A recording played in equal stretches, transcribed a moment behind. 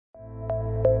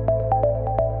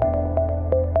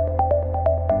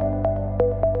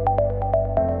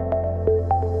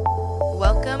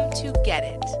Welcome to Get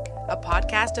It, a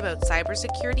podcast about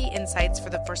cybersecurity insights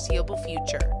for the foreseeable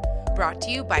future, brought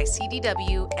to you by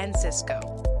CDW and Cisco.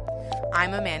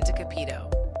 I'm Amanda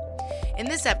Capito. In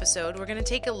this episode, we're going to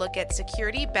take a look at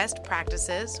security best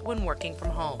practices when working from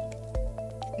home.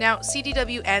 Now,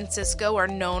 CDW and Cisco are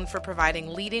known for providing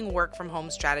leading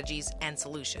work-from-home strategies and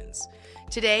solutions.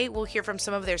 Today, we'll hear from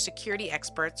some of their security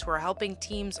experts who are helping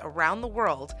teams around the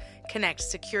world connect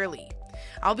securely.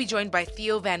 I'll be joined by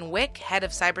Theo Van Wyk, Head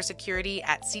of Cybersecurity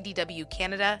at CDW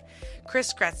Canada,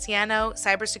 Chris Graziano,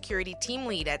 Cybersecurity Team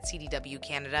Lead at CDW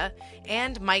Canada,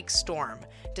 and Mike Storm,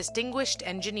 Distinguished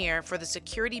Engineer for the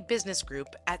Security Business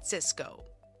Group at Cisco.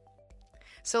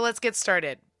 So let's get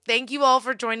started. Thank you all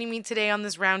for joining me today on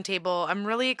this roundtable. I'm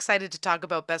really excited to talk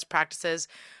about best practices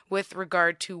with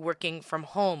regard to working from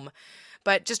home.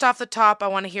 But just off the top, I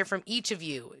want to hear from each of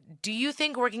you. Do you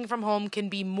think working from home can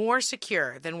be more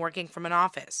secure than working from an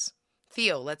office?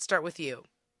 Theo, let's start with you.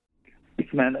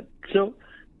 Thanks, Amanda. So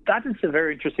that is a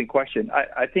very interesting question.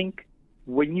 I think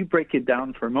when you break it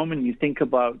down for a moment, you think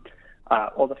about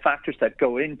all the factors that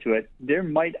go into it, there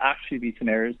might actually be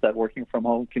scenarios that working from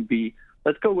home can be,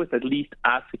 let's go with at least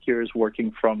as secure as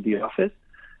working from the office.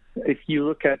 If you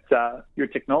look at your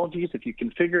technologies, if you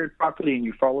configure it properly and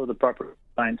you follow the proper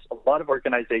lines, a lot of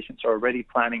organizations are already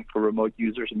planning for remote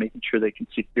users and making sure they can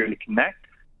securely connect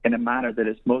in a manner that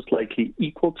is most likely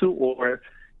equal to, or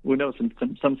who knows, in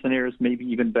some scenarios, maybe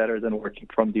even better than working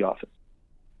from the office.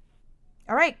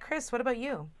 All right, Chris, what about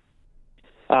you?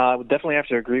 I would definitely have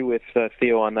to agree with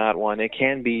Theo on that one. It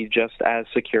can be just as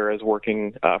secure as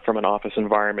working from an office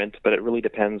environment, but it really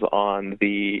depends on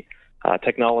the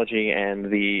technology and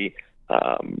the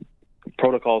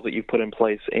protocols that you've put in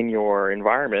place in your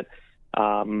environment.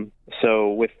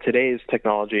 So with today's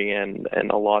technology and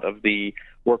a lot of the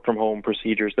work from home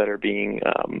procedures that are being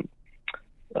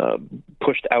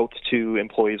pushed out to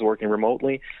employees working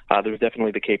remotely, there's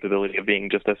definitely the capability of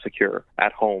being just as secure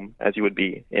at home as you would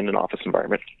be in an office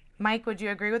environment. Mike, would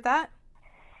you agree with that?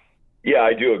 Yeah,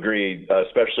 I do agree,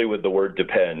 especially with the word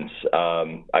depends.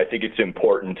 I think it's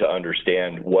important to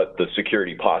understand what the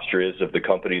security posture is of the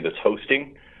company that's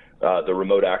hosting the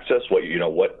remote access,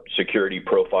 what security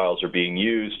profiles are being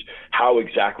used, how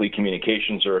exactly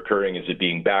communications are occurring. Is it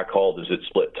being backhauled? Is it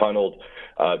split tunneled?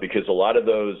 Because a lot of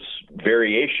those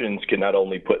variations can not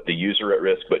only put the user at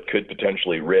risk, but could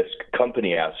potentially risk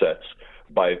company assets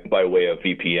by way of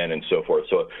VPN and so forth.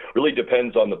 So it really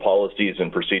depends on the policies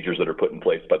and procedures that are put in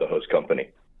place by the host company.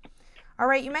 All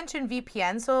right, you mentioned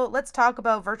VPN, so let's talk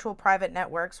about virtual private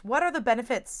networks. What are the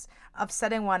benefits of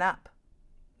setting one up?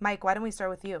 Mike, why don't we start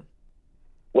with you?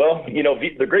 Well,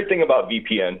 the great thing about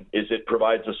VPN is it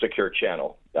provides a secure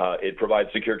channel. It provides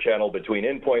secure channel between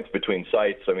endpoints, between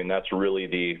sites. I mean, that's really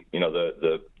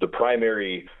the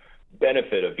primary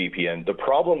benefit of VPN. The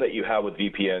problem that you have with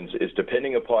VPNs is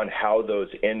depending upon how those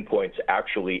endpoints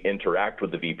actually interact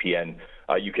with the VPN,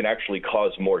 you can actually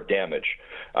cause more damage.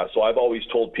 So I've always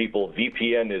told people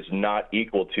VPN is not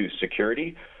equal to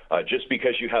security. Just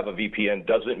because you have a VPN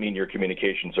doesn't mean your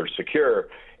communications are secure.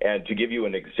 And to give you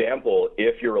an example,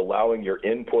 if you're allowing your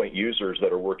endpoint users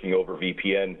that are working over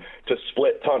VPN to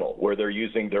split tunnel, where they're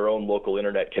using their own local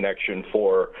internet connection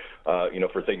for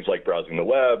things like browsing the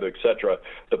web, et cetera,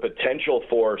 the potential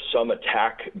for some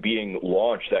attack being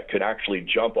launched that could actually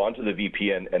jump onto the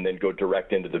VPN and then go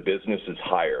direct into the business is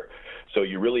higher. So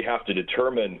you really have to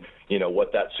determine,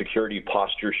 what that security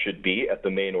posture should be at the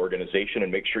main organization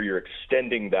and make sure you're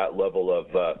extending that level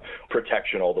of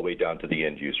protection all the way down to the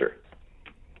end user.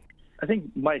 I think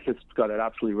Mike has got it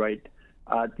absolutely right.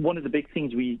 One of the big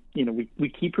things we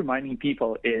keep reminding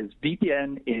people is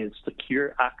VPN is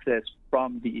secure access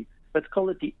from the, let's call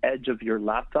it the edge of your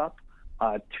laptop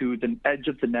to the edge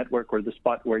of the network or the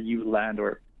spot where you land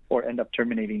or end up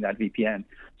terminating that VPN.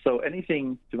 So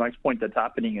anything, to Mike's point, that's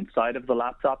happening inside of the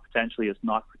laptop potentially is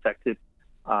not protected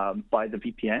by the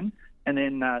VPN. And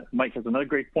then Mike has another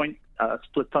great point.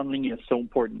 Split tunneling is so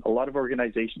important. A lot of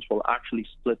organizations will actually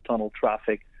split tunnel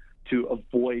traffic to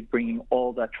avoid bringing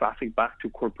all that traffic back to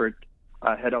corporate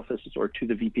head offices or to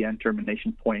the VPN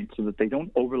termination point so that they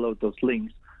don't overload those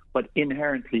links. But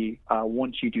inherently,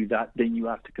 once you do that, then you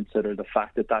have to consider the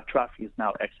fact that that traffic is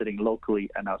now exiting locally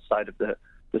and outside of the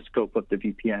scope of the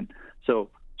VPN. So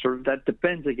sort of that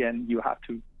depends. Again, you have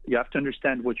to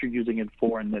understand what you're using it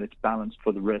for and that it's balanced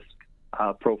for the risk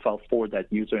profile for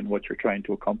that user and what you're trying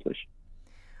to accomplish.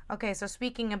 Okay, so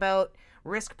speaking about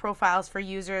risk profiles for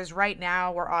users, right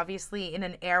now we're obviously in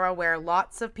an era where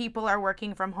lots of people are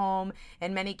working from home.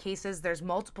 In many cases, there's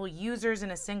multiple users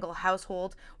in a single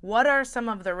household. What are some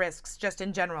of the risks, just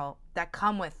in general, that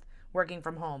come with working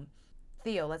from home?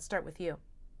 Theo, let's start with you.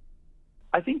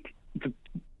 I think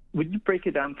when you break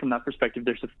it down from that perspective,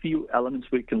 there's a few elements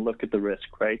we can look at the risk,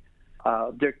 right?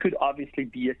 There could obviously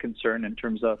be a concern in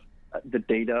terms of the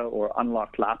data or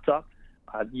unlocked laptop.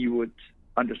 You would,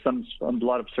 under a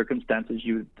lot of circumstances,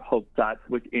 you would hope that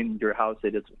within your house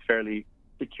it is a fairly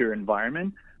secure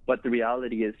environment. But the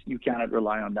reality is you cannot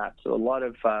rely on that. So a lot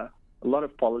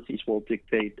of policies will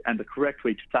dictate, and the correct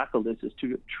way to tackle this is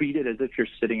to treat it as if you're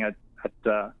sitting at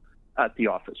the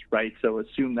office, right? So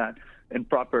assume that in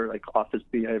proper office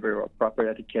behavior or proper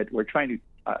etiquette, we're trying to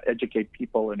educate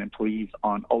people and employees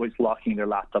on always locking their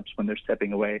laptops when they're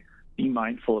stepping away. Be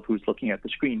mindful of who's looking at the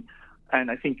screen. And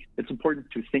I think it's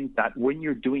important to think that when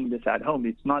you're doing this at home,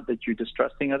 it's not that you're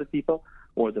distrusting other people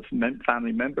or the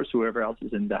family members, whoever else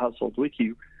is in the household with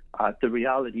you. The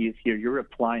reality is here you're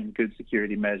applying good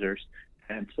security measures.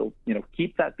 And so,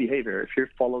 keep that behavior. If you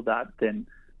follow that, then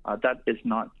that is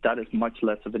much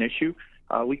less of an issue.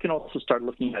 We can also start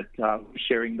looking at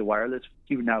sharing the wireless with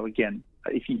you. Now, again,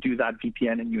 if you do that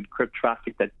VPN and you encrypt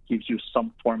traffic, that gives you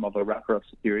some form of a wrapper of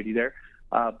security there.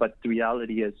 But the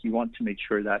reality is you want to make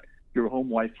sure that your home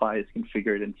Wi-Fi is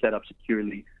configured and set up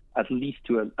securely, at least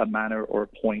to a manner or a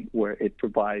point where it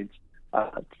provides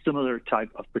a similar type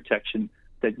of protection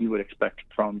that you would expect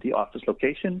from the office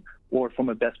location or from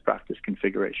a best practice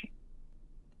configuration.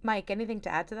 Mike, anything to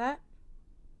add to that?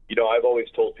 I've always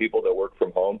told people that work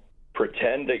from home,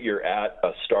 pretend that you're at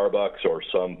a Starbucks or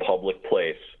some public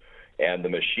place and the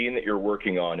machine that you're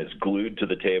working on is glued to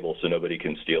the table so nobody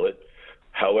can steal it.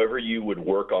 However you would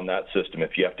work on that system,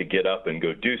 if you have to get up and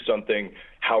go do something,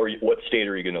 what state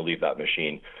are you going to leave that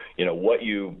machine? What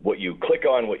you click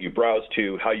on, what you browse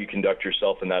to, how you conduct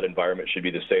yourself in that environment should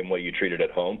be the same way you treat it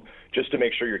at home, just to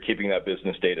make sure you're keeping that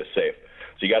business data safe.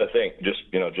 So you got to think,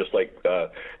 just like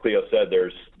Cleo said,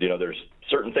 there's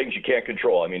certain things you can't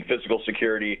control. I mean, physical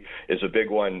security is a big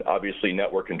one. Obviously,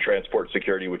 network and transport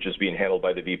security, which is being handled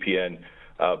by the VPN.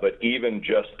 But even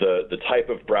just the type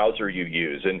of browser you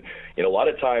use. And a lot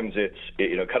of times it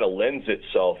kind of lends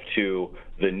itself to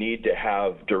the need to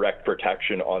have direct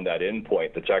protection on that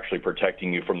endpoint that's actually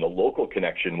protecting you from the local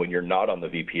connection when you're not on the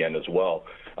VPN as well,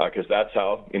 because that's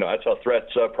how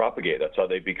threats propagate. That's how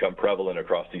they become prevalent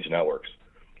across these networks.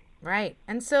 Right.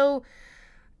 And so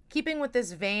keeping with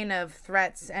this vein of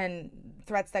threats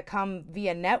that come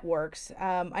via networks,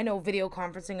 I know video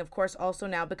conferencing, of course, also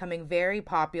now becoming very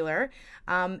popular,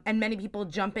 and many people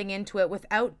jumping into it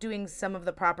without doing some of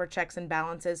the proper checks and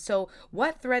balances. So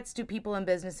what threats do people and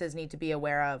businesses need to be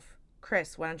aware of?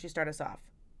 Chris, why don't you start us off?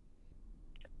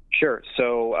 Sure.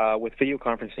 So with video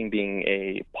conferencing being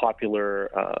a popular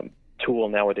tool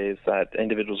nowadays that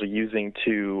individuals are using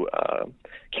to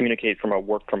communicate from a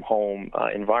work-from-home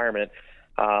environment,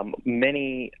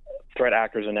 many threat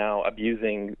actors are now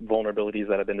abusing vulnerabilities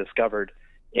that have been discovered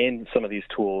in some of these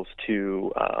tools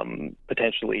to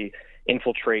potentially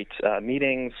infiltrate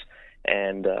meetings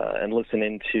and listen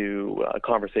into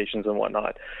conversations and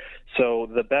whatnot. So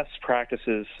the best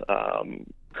practices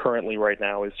currently right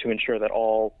now is to ensure that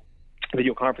all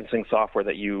video conferencing software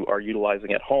that you are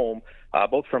utilizing at home,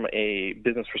 both from a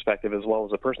business perspective as well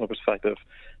as a personal perspective,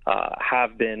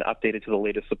 have been updated to the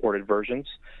latest supported versions,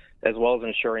 as well as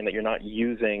ensuring that you're not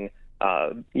using,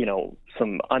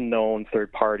 some unknown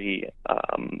third-party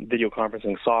video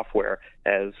conferencing software,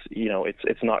 as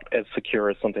it's not as secure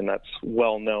as something that's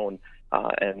well known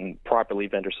and properly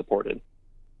vendor supported.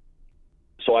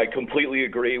 So I completely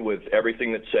agree with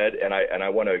everything that's said, and I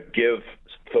want to give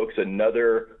folks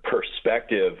another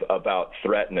perspective about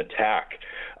threat and attack.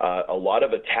 A lot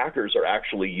of attackers are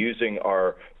actually using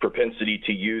our propensity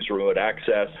to use remote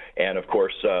access, and of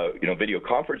course, video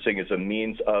conferencing is a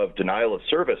means of denial of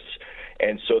service.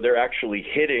 And so they're actually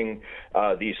hitting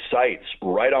these sites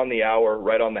right on the hour,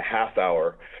 right on the half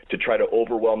hour, to try to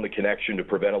overwhelm the connection to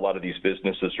prevent a lot of these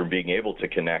businesses from being able to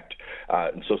connect.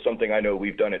 And so something I know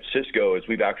we've done at Cisco is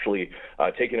we've actually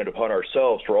taken it upon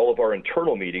ourselves for all of our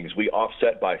internal meetings. We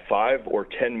offset by 5 or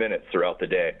 10 minutes throughout the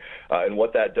day. And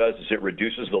what that does is it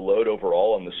reduces the load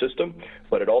overall on the system,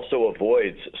 but it also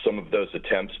avoids some of those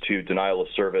attempts to denial of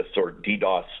service or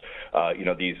DDoS,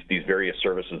 these various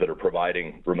services that are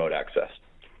providing remote access.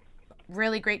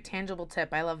 Really great tangible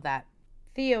tip. I love that.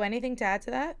 Theo, anything to add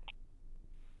to that?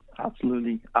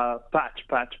 Absolutely. Patch,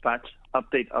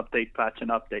 update, patch,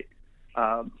 and update.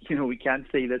 We can't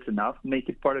say this enough. Make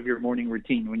it part of your morning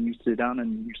routine. When you sit down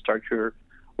and you start your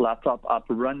laptop up,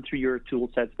 run through your tool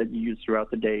sets that you use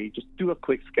throughout the day. Just do a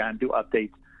quick scan, do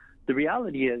updates. The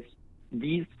reality is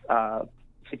these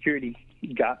security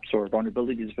gaps or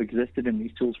vulnerabilities have existed in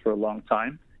these tools for a long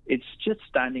time. It's just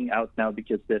standing out now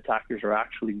because the attackers are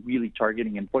actually really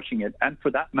targeting and pushing it. And for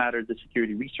that matter, the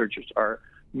security researchers are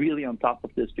really on top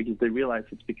of this because they realize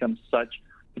it's become such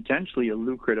potentially a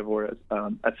lucrative or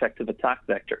effective attack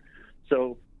vector.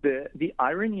 So the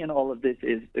irony in all of this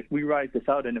is if we write this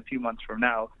out in a few months from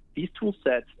now, these tool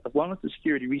sets, as long as the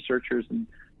security researchers and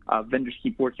vendors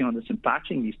keep working on this and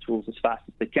patching these tools as fast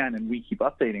as they can, and we keep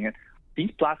updating it,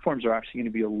 these platforms are actually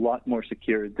going to be a lot more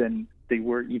secure than they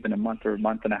were even a month or a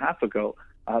month and a half ago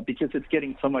because it's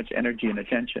getting so much energy and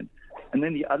attention. And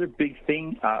then the other big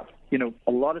thing, a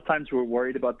lot of times we're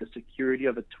worried about the security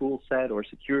of a tool set or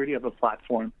security of a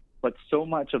platform, but so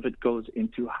much of it goes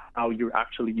into how you're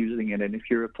actually using it and if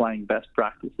you're applying best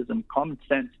practices and common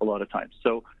sense a lot of times.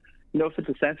 So, if it's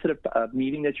a sensitive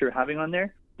meeting that you're having on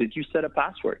there, did you set a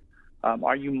password?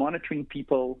 Are you monitoring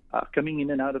people coming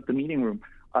in and out of the meeting room?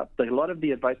 A lot of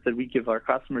the advice that we give our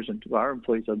customers and to our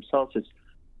employees themselves is,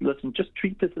 listen, just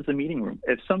treat this as a meeting room.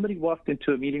 If somebody walked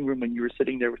into a meeting room and you were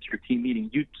sitting there with your team meeting,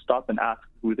 you'd stop and ask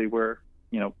who they were,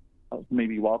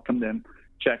 maybe welcome them,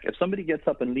 check. If somebody gets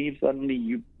up and leaves suddenly,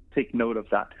 you take note of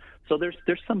that. So there's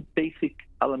some basic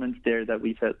elements there that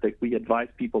we advise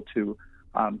people to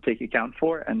take account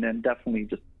for, and then definitely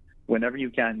just whenever you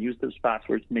can use those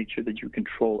passwords, make sure that you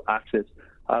control access.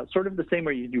 Sort of the same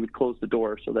way you would close the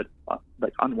door so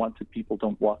that unwanted people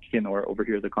don't walk in or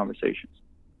overhear the conversations.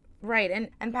 Right,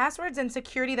 and passwords and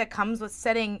security that comes with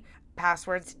setting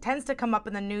passwords tends to come up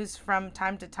in the news from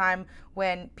time to time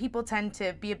when people tend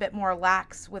to be a bit more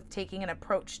lax with taking an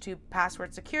approach to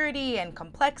password security and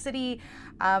complexity.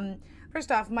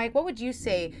 First off, Mike, what would you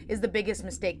say is the biggest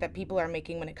mistake that people are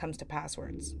making when it comes to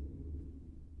passwords?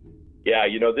 Yeah,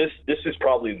 this is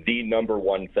probably the number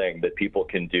one thing that people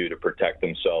can do to protect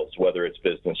themselves, whether it's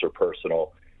business or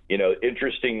personal.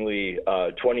 Interestingly,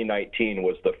 2019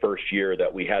 was the first year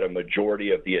that we had a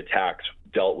majority of the attacks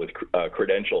dealt with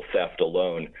credential theft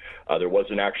alone. There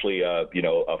wasn't actually a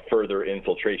further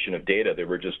infiltration of data. They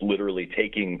were just literally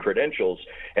taking credentials.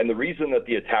 And the reason that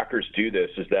the attackers do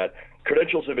this is that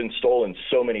credentials have been stolen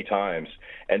so many times.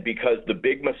 And because the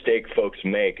big mistake folks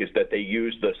make is that they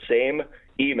use the same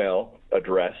email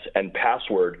address and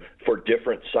password for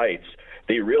different sites.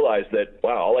 They realize that,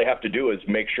 wow, all I have to do is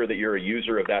make sure that you're a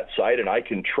user of that site, and I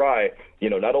can try,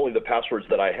 not only the passwords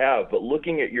that I have, but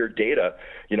looking at your data,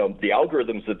 the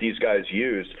algorithms that these guys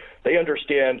use, they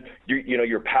understand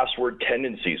your password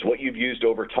tendencies, what you've used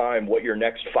over time, what your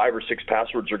next 5 or 6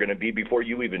 passwords are going to be before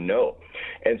you even know.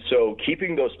 And so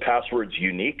keeping those passwords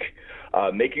unique,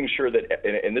 making sure that,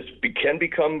 and this can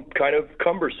become kind of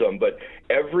cumbersome, but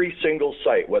every single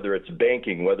site, whether it's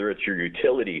banking, whether it's your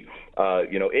utility,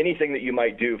 anything that you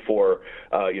might do for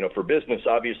business,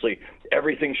 obviously,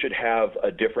 everything should have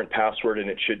a different password and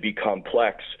it should be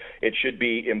complex. It should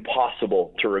be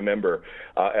impossible to remember.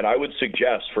 And I would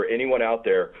suggest for anyone out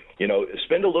there,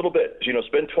 spend a little bit,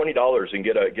 spend $20 and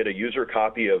get a user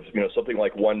copy of, something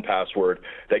like 1Password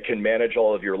that can manage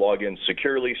all of your logins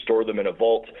securely, store them in a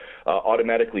vault,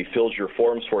 automatically fills your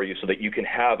forms for you so that you can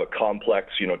have a complex,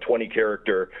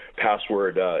 20-character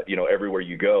password, everywhere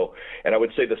you go. And I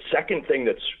would say the second thing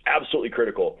that's absolutely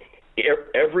critical,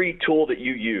 every tool that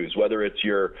you use, whether it's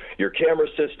your camera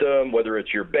system, whether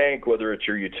it's your bank, whether it's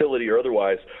your utility or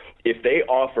otherwise, if they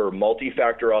offer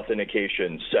multi-factor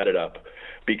authentication, set it up.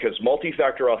 Because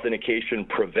multi-factor authentication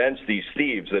prevents these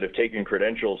thieves that have taken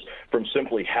credentials from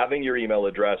simply having your email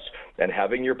address and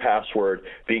having your password,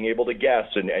 being able to guess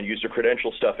and use a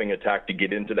credential stuffing attack to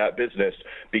get into that business,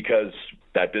 because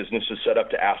that business is set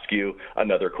up to ask you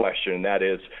another question, and that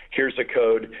is, here's a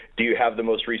code. Do you have the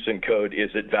most recent code? Is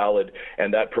it valid?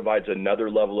 And that provides another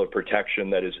level of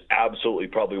protection that is absolutely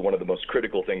probably one of the most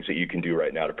critical things that you can do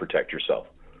right now to protect yourself.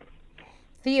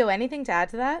 Theo, anything to add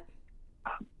to that?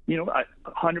 I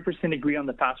 100% agree on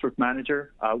the password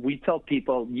manager. We tell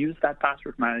people use that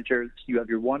password manager. So you have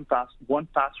your one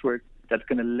password that's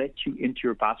going to let you into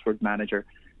your password manager.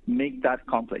 Make that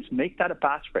complex. Make that a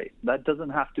passphrase. That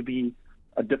doesn't have to be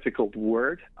a difficult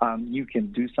word. You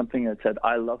can do something that said,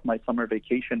 "I love my summer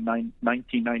vacation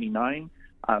 1999,"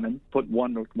 and put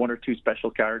one or two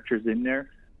special characters in there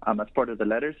as part of the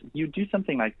letters. You do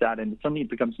something like that, and suddenly it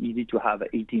becomes easy to have an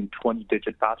 18,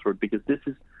 20-digit password, because this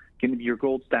is going to be your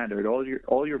gold standard.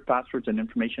 All your passwords and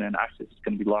information and access is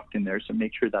going to be locked in there, so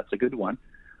make sure that's a good one.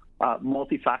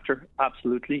 Multi-factor,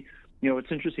 absolutely.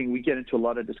 It's interesting. We get into a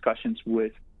lot of discussions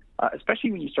with,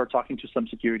 especially when you start talking to some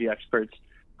security experts,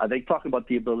 they talk about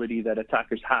the ability that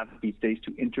attackers have these days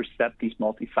to intercept these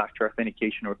multi-factor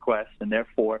authentication requests, and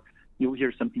therefore you'll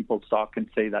hear some people talk and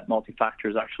say that multi-factor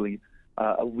is actually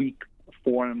a weak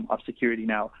form of security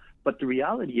now. But the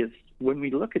reality is, when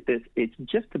we look at this, it's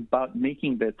just about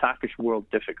making the attacker's world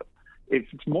difficult. if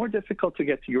it's more difficult to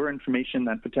get to your information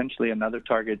than potentially another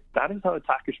target, that is how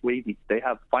attackers wave these. They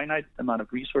have finite amount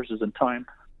of resources and time.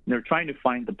 And they're trying to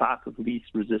find the path of least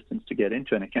resistance to get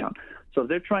into an account. So if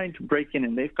they're trying to break in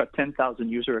and they've got 10,000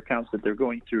 user accounts that they're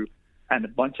going through, and a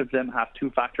bunch of them have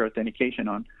two-factor authentication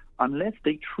on, unless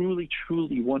they truly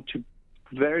want to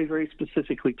very, very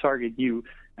specifically target you,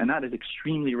 and that is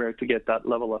extremely rare to get that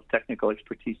level of technical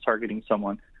expertise targeting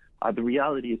someone, the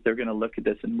reality is they're going to look at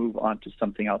this and move on to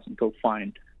something else and go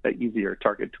find an easier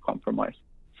target to compromise.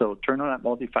 So turn on that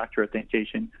multi-factor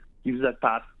authentication, use that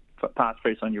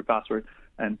passphrase on your password,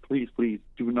 and please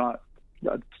do not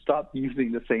stop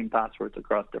using the same passwords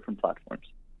across different platforms.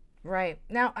 Right.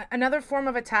 Now, another form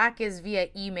of attack is via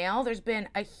email. There's been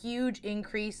a huge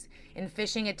increase in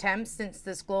phishing attempts since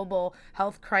this global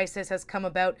health crisis has come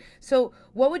about. So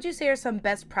what would you say are some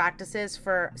best practices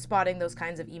for spotting those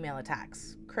kinds of email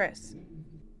attacks? Chris?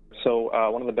 So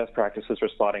one of the best practices for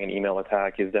spotting an email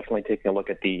attack is definitely taking a look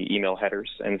at the email headers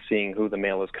and seeing who the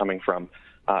mail is coming from.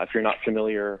 If you're not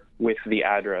familiar with the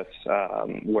address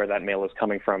where that mail is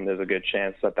coming from, there's a good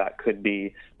chance that could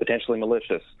be potentially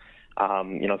malicious.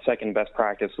 Second best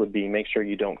practice would be make sure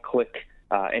you don't click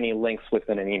any links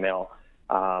within an email,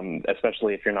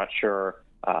 especially if you're not sure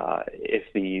if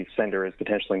the sender is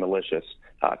potentially malicious.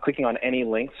 Clicking on any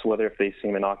links, whether if they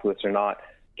seem innocuous or not,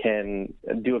 can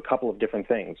do a couple of different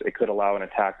things. It could allow an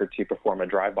attacker to perform a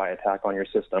drive-by attack on your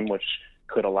system, which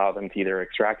could allow them to either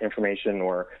extract information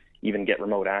or even get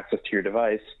remote access to your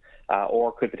device,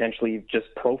 or could potentially just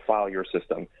profile your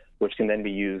system, which can then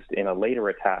be used in a later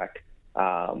attack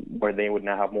where they would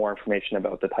now have more information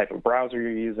about the type of browser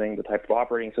you're using, the type of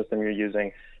operating system you're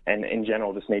using, and in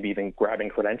general, just maybe even grabbing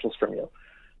credentials from you.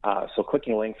 So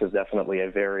clicking links is definitely a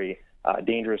very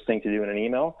dangerous thing to do in an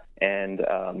email,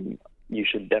 and you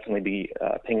should definitely be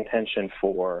paying attention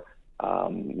for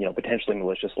potentially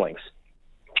malicious links.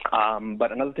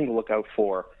 But another thing to look out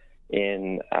for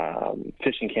in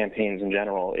phishing campaigns in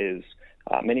general is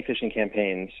many phishing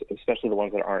campaigns, especially the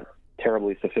ones that aren't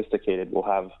terribly sophisticated, will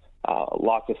have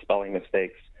lots of spelling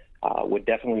mistakes. Would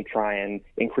definitely try and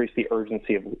increase the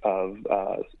urgency of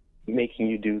making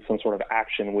you do some sort of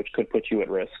action which could put you at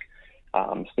risk,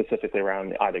 specifically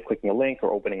around either clicking a link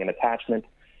or opening an attachment,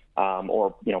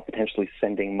 or potentially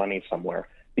sending money somewhere.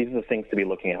 These are the things to be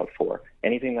looking out for.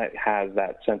 Anything that has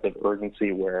that sense of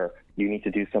urgency where you need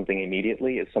to do something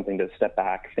immediately is something to step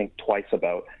back, think twice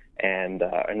about, and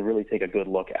really take a good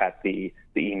look at the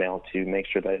email to make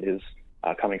sure that it is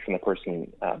coming from the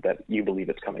person that you believe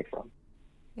it's coming from.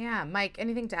 Yeah, Mike,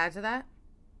 anything to add to that?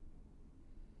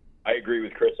 I agree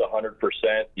with Chris 100%.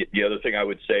 The other thing I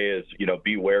would say is,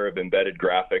 beware of embedded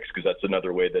graphics, because that's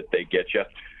another way that they get you.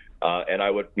 And I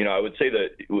would say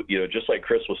that, just like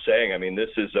Chris was saying, I mean, this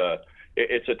is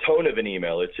it's a tone of an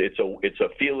email. It's a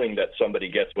feeling that somebody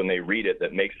gets when they read it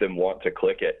that makes them want to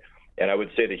click it. And I would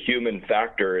say the human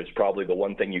factor is probably the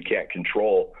one thing you can't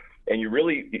control. And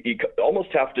you almost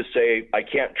have to say, I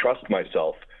can't trust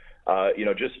myself.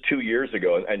 Just 2 years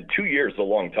ago, and 2 years is a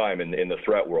long time in the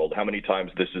threat world, how many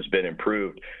times this has been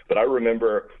improved. But I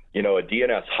remember, a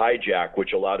DNS hijack,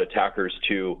 which allowed attackers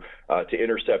to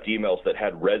intercept emails that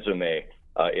had resume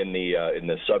in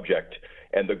the subject.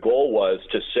 And the goal was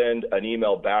to send an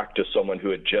email back to someone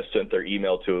who had just sent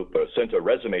a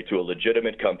resume to a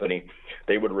legitimate company.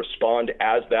 They would respond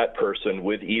as that person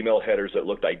with email headers that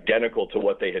looked identical to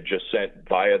what they had just sent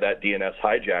via that DNS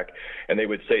hijack. And they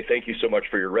would say, thank you so much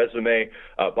for your resume.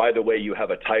 By the way, you have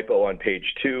a typo on page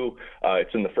 2.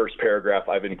 It's in the first paragraph.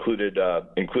 I've included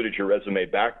your resume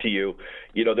back to you.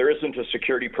 There isn't a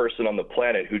security person on the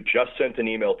planet who just sent an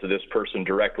email to this person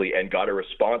directly and got a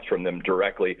response from them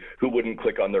directly who wouldn't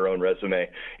click on their own resume.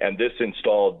 And this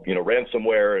installed,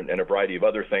 ransomware and a variety of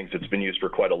other things. It's been used for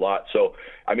quite a lot. So,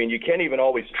 I mean, you can't even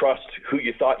always trust who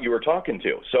you thought you were talking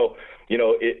to. So,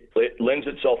 it lends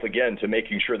itself again to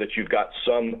making sure that you've got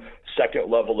some second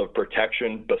level of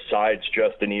protection besides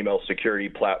just an email security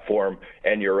platform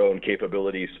and your own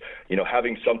capabilities.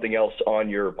 Having something else on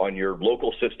your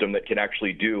local system that can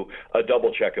actually do a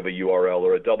double check of a URL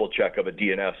or a double check of a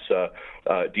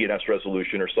DNS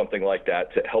resolution or something like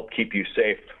that to help keep you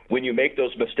safe when you make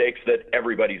those mistakes that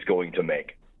everybody's going to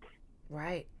make.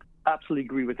 Right. Absolutely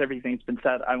agree with everything that's been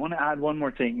said. I want to add one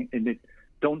more thing, and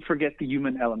don't forget the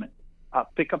human element.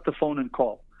 Pick up the phone and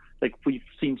call. Like, we've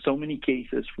seen so many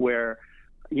cases where,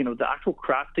 the actual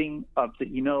crafting of the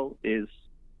email is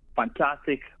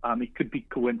fantastic. It could be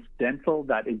coincidental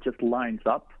that it just lines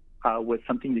up with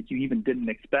something that you even didn't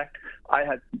expect. I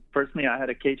had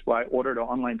a case where I ordered an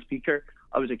online speaker.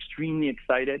 I was extremely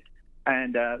excited,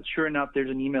 and sure enough, there's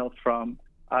an email from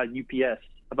UPS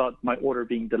about my order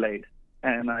being delayed.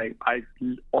 and I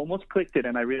almost clicked it,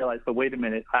 and I realized, but wait a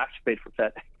minute, I actually paid for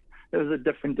FedEx. It was a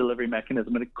different delivery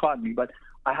mechanism, and it caught me. But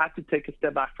I had to take a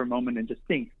step back for a moment and just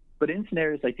think. But in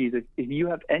scenarios like these, if you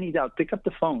have any doubt, pick up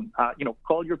the phone.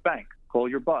 Call your bank, call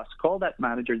your boss, call that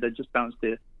manager that just bounced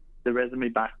the resume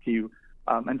back to you,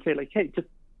 and say, like, hey, just,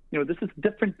 this is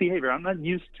different behavior. I'm not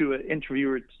used to an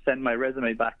interviewer to send my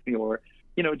resume back to me, or,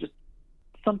 just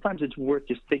sometimes it's worth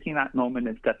just taking that moment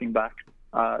and stepping back.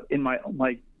 In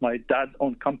my dad's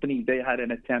own company, they had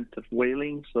an attempt of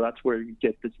whaling. So that's where you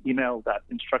get this email that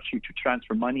instructs you to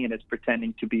transfer money, and it's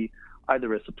pretending to be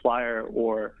either a supplier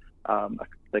or a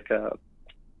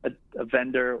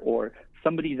vendor or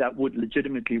somebody that would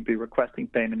legitimately be requesting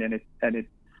payment, and it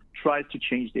tries to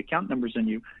change the account numbers on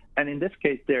you. And in this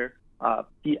case there,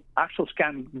 the actual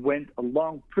scam went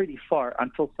along pretty far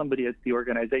until somebody at the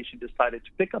organization decided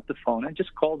to pick up the phone and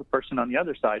just call the person on the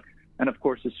other side. And of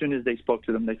course, as soon as they spoke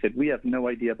to them, they said, we have no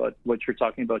idea about what you're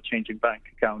talking about changing bank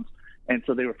accounts. And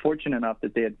so they were fortunate enough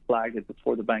that they had flagged it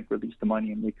before the bank released the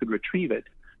money and they could retrieve it.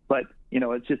 But,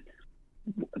 it's just,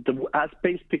 as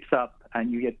pace picks up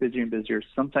and you get busier and busier,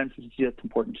 sometimes it's just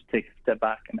important to take a step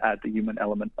back and add the human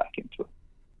element back into it.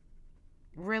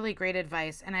 Really great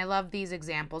advice. And I love these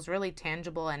examples, really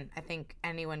tangible. And I think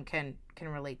anyone can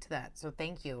relate to that. So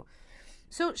thank you.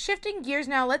 So shifting gears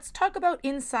now, let's talk about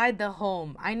inside the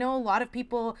home. I know a lot of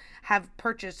people have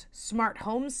purchased smart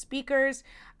home speakers,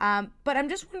 but I'm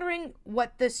just wondering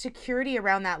what the security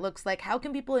around that looks like. How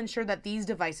can people ensure that these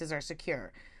devices are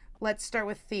secure? Let's start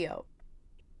with Theo.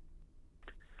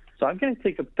 So I'm going to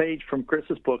take a page from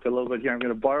Chris's book a little bit here. I'm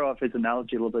going to borrow off his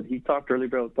analogy a little bit. He talked earlier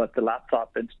about the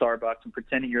laptop in Starbucks and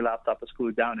pretending your laptop is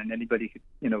glued down and anybody could,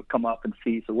 come up and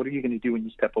see. So what are you going to do when you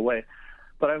step away?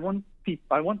 But I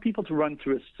want people to run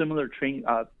through a similar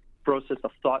process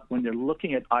of thought when they're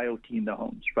looking at IoT in the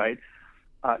homes, right?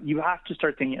 You have to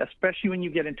start thinking, especially when you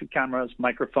get into cameras,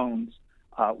 microphones,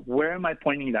 where am I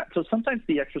pointing that? So sometimes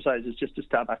the exercise is just to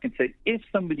step back and say, if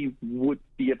somebody would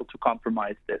be able to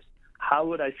compromise this, how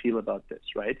would I feel about this,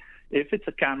 right? If it's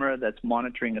a camera that's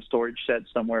monitoring a storage shed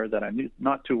somewhere that I'm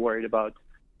not too worried about,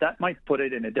 that might put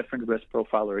it in a different risk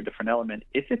profile or a different element.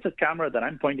 If it's a camera that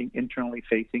I'm pointing internally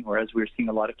facing, or as we're seeing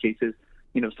a lot of cases,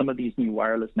 some of these new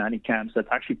wireless nanny cams that's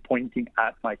actually pointing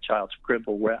at my child's crib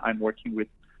or where I'm working with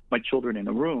my children in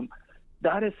a room,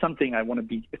 that is something I want to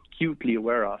be acutely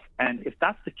aware of. And if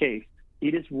that's the case,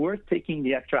 it is worth taking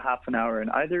the extra half an hour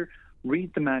and either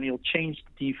read the manual, change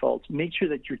the defaults, make sure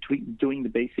that you're doing the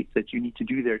basics that you need to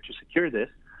do there to secure this,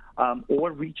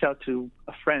 or reach out to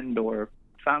a friend or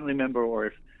family member, or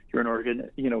if you're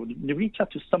reach out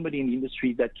to somebody in the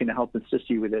industry that can help assist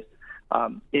you with this.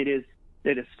 It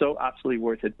is so absolutely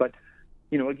worth it. But,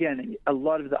 again, a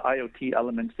lot of the IoT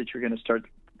elements that you're going to start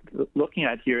looking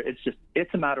at here,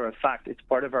 it's a matter of fact. It's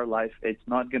part of our life. It's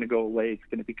not going to go away. It's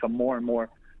going to become more and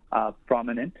more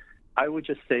prominent. I would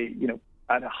just say,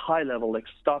 at a high level, like,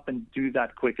 stop and do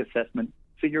that quick assessment.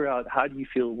 Figure out, how do you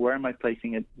feel? Where am I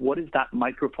placing it? What is that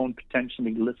microphone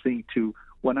potentially listening to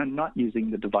when I'm not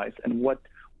using the device? And what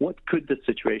could the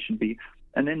situation be?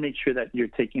 And then make sure that you're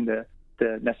taking the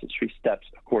necessary steps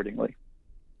accordingly.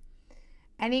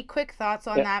 Any quick thoughts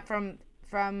on that from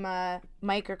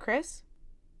Mike or Chris?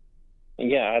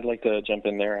 Yeah, I'd like to jump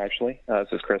in there, actually. This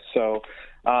is Chris. So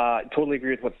totally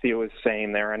agree with what Theo is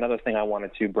saying there. Another thing I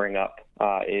wanted to bring up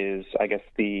is, I guess,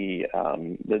 the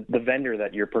vendor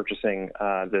that you're purchasing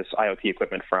this IoT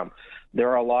equipment from. There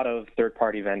are a lot of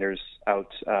third-party vendors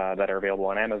out that are available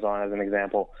on Amazon, as an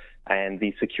example, and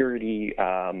the security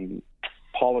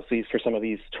policies for some of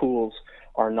these tools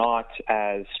are not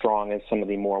as strong as some of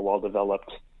the more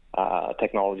well-developed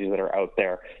technologies that are out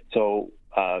there. So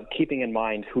keeping in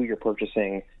mind who you're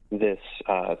purchasing this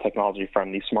technology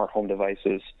from, these smart home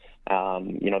devices,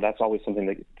 that's always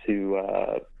something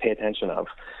to pay attention of.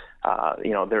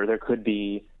 There could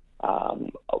be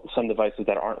some devices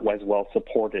that aren't as well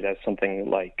supported as something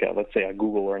like, let's say, a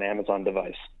Google or an Amazon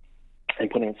device. And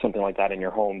putting something like that in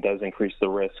your home does increase the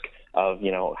risk of,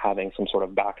 having some sort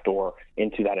of backdoor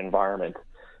into that environment.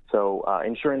 So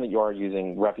ensuring that you are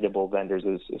using reputable vendors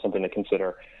is something to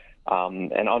consider.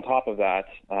 And on top of that,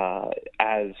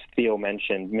 as Theo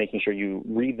mentioned, making sure you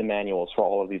read the manuals for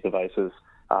all of these devices,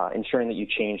 ensuring that you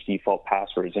change default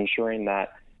passwords, ensuring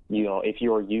that, if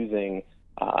you're using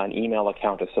an email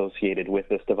account associated with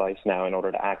this device now in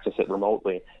order to access it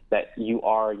remotely, that you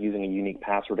are using a unique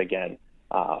password again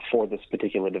for this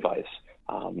particular device.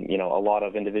 A lot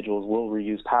of individuals will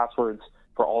reuse passwords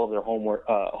for all of their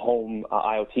home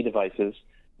IoT devices,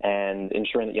 and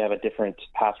ensuring that you have a different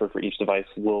password for each device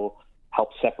will help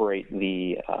separate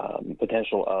the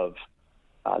potential of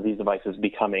these devices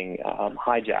becoming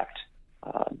hijacked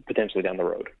potentially down the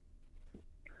road.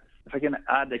 If I can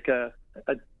add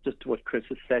just to what Chris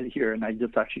has said here, and I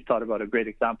just actually thought about a great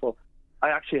example. I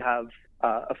actually have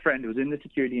a friend who's in the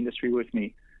security industry with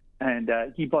me, and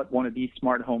he bought one of these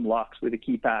smart home locks with a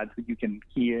keypad that you can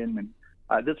key in.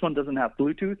 And this one doesn't have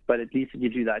Bluetooth, but at least it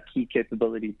gives you that key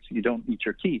capability so you don't need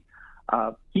your key.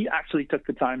 He actually took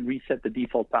the time, reset the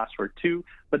default password too,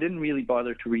 but didn't really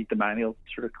bother to read the manual,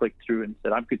 sort of clicked through and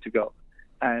said, I'm good to go.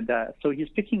 And so he's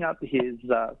picking up his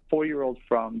 4-year-old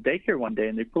from daycare one day,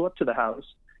 and they pull up to the house,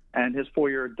 and his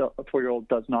 4-year-old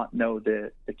does not know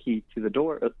the key to the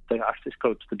door, the access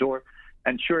code to the door.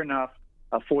 And sure enough,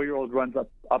 a 4-year-old runs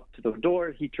up to the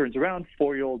door. He turns around,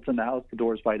 4-year-old's in the house, the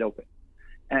door is wide open.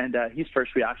 And his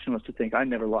first reaction was to think, I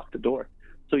never locked the door.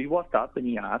 So he walked up and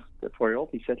he asked the 4-year-old,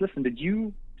 he said, listen, did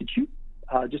you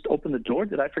just open the door?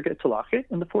 Did I forget to lock it?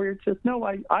 And the 4-year-old says, no,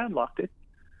 I unlocked it.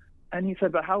 And he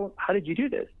said, but how did you do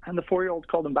this? And the 4-year-old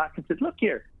called him back and said, look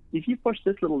here, if you push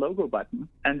this little logo button,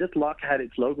 and this lock had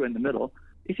its logo in the middle,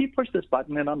 if you push this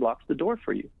button, it unlocks the door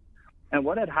for you. And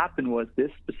what had happened was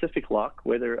this specific lock,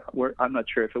 I'm not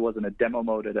sure if it was in a demo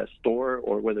mode at a store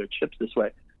or whether it ships this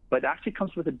way, but it actually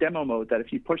comes with a demo mode that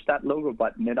if you push that logo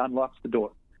button, it unlocks the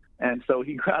door. And so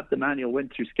he grabbed the manual,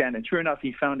 went through scan, and sure enough,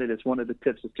 he found it as one of the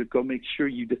tips is to go make sure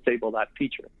you disable that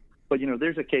feature. But,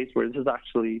 there's a case where this is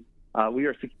actually, we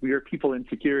are people in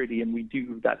security and we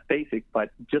do that basic,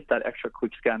 but just that extra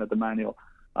quick scan of the manual.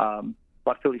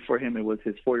 Luckily for him, it was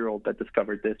his 4-year-old that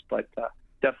discovered this, but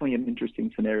definitely an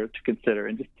interesting scenario to consider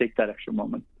and just take that extra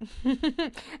moment.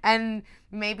 And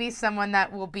maybe someone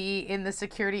that will be in the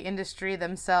security industry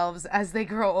themselves as they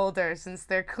grow older, since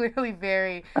they're clearly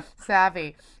very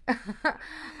savvy.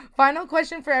 Final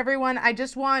question for everyone. I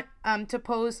just want to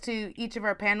pose to each of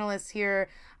our panelists here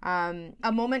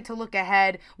a moment to look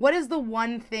ahead. What is the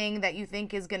one thing that you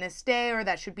think is going to stay or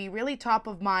that should be really top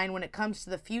of mind when it comes to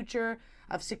the future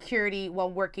of security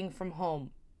while working from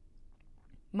home?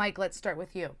 Mike, let's start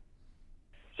with you.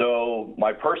 So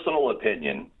my personal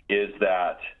opinion is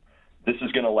that this is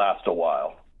going to last a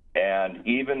while. And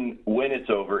even when it's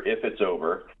over, if it's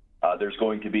over, there's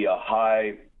going to be a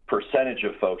high percentage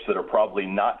of folks that are probably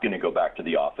not going to go back to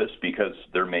the office because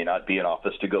there may not be an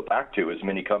office to go back to, as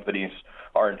many companies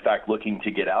are in fact looking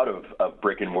to get out of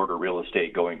brick and mortar real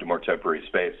estate, going to more temporary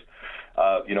space.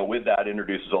 With that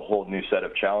introduces a whole new set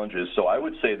of challenges. So I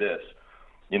would say this,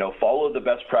 follow the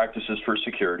best practices for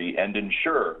security and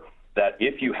ensure that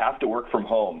if you have to work from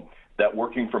home, that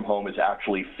working from home is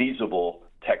actually feasible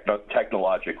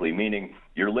technologically, meaning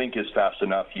your link is fast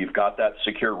enough, you've got that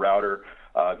secure router,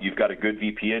 you've got a good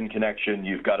VPN connection,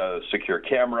 you've got a secure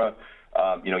camera,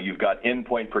 you've got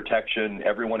endpoint protection,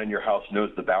 everyone in your house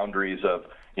knows the boundaries of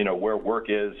where work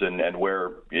is and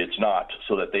where it's not,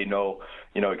 so that they know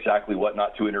exactly what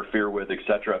not to interfere with,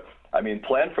 etc. I mean,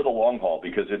 plan for the long haul,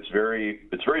 because it's very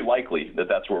likely that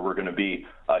that's where we're going to be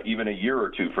even a year or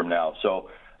two from now. So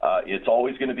it's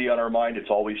always going to be on our mind. It's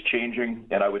always changing.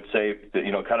 And I would say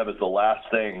that, kind of as the last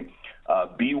thing,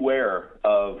 beware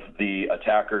of the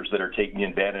attackers that are taking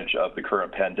advantage of the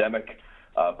current pandemic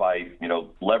by,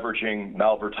 leveraging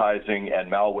malvertising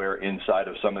and malware inside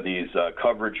of some of these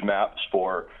coverage maps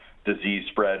for disease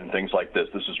spread and things like this.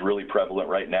 This is really prevalent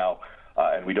right now.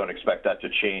 And we don't expect that to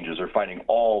change, as they're finding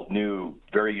all new,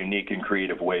 very unique and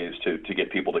creative ways to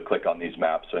get people to click on these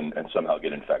maps and somehow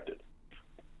get infected.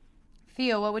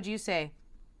 Theo, what would you say?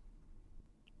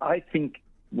 I think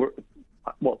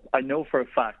I know for a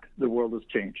fact the world has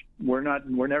changed. We're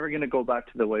never going to go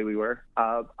back to the way we were.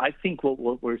 I think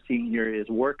what we're seeing here is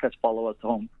work has followed us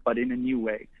home, but in a new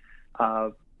way.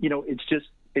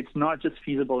 It's not just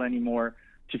feasible anymore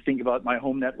to think about my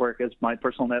home network as my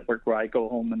personal network, where I go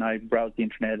home and I browse the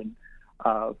internet and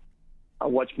I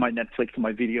watch my Netflix and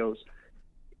my videos.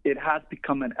 It has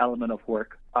become an element of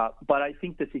work. But I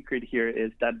think the secret here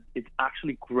is that it's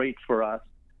actually great for us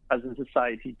as a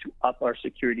society to up our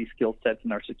security skill sets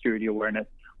and our security awareness.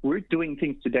 We're doing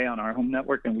things today on our home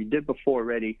network, and we did before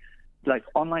already, like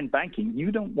online banking.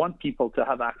 You don't want people to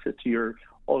have access to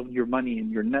all of your money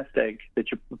and your nest egg that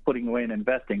you're putting away and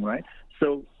investing, right?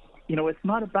 So, it's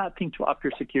not a bad thing to up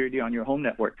your security on your home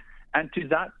network. And to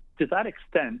that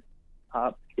extent,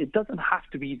 it doesn't have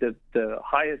to be the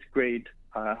highest grade,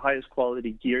 highest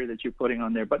quality gear that you're putting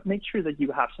on there, but make sure that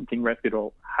you have something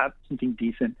reputable, have something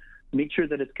decent, make sure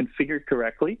that it's configured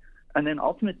correctly, and then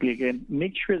ultimately, again,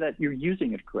 make sure that you're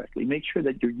using it correctly. Make sure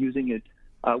that you're using it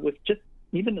with just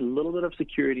even a little bit of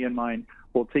security in mind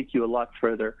will take you a lot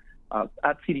further.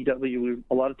 At CDW,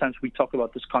 a lot of times we talk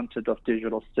about this concept of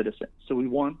digital citizen. So we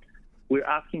want we're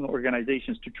asking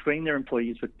organizations to train their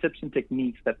employees with tips and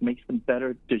techniques that makes them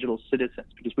better digital citizens,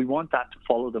 because we want that to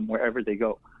follow them wherever they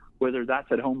go. Whether that's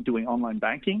at home doing online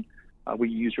banking, where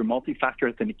you use your multi-factor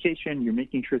authentication, you're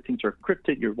making sure things are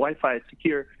encrypted, your Wi-Fi is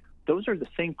secure. Those are the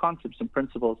same concepts and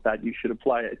principles that you should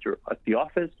apply at the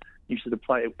office. You should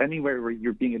apply it anywhere where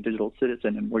you're being a digital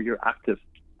citizen and where you're active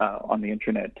on the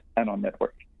internet and on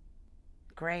network.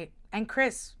 Great. And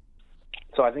Chris?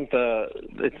 So I think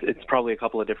it's probably a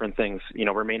couple of different things.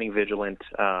 Remaining vigilant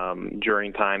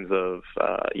during times of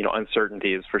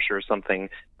uncertainty is for sure something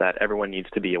that everyone needs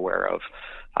to be aware of.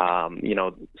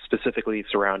 Specifically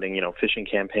surrounding phishing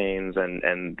campaigns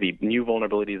and the new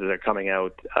vulnerabilities that are coming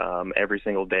out every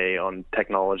single day on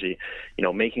technology.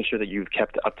 Making sure that you've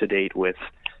kept up to date with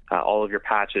all of your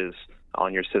patches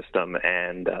on your system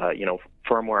and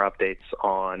firmware updates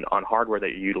on hardware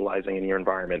that you're utilizing in your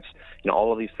environments.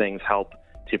 All of these things help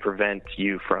to prevent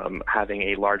you from having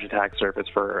a large attack surface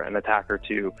for an attacker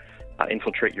to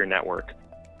infiltrate your network.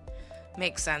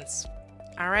 Makes sense.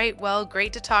 All right, well,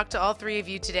 great to talk to all three of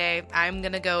you today. I'm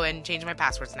going to go and change my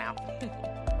passwords now.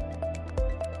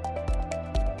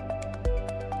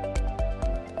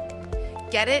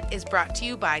 Get It is brought to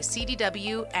you by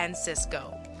CDW and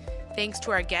Cisco. Thanks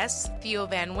to our guests, Theo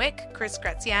Van Wyck, Chris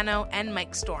Graziano, and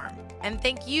Mike Storm. And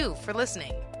thank you for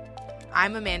listening.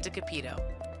 I'm Amanda Capito.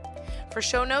 For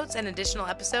show notes and additional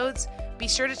episodes, be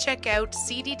sure to check out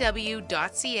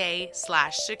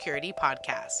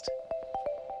cdw.ca/securitypodcast.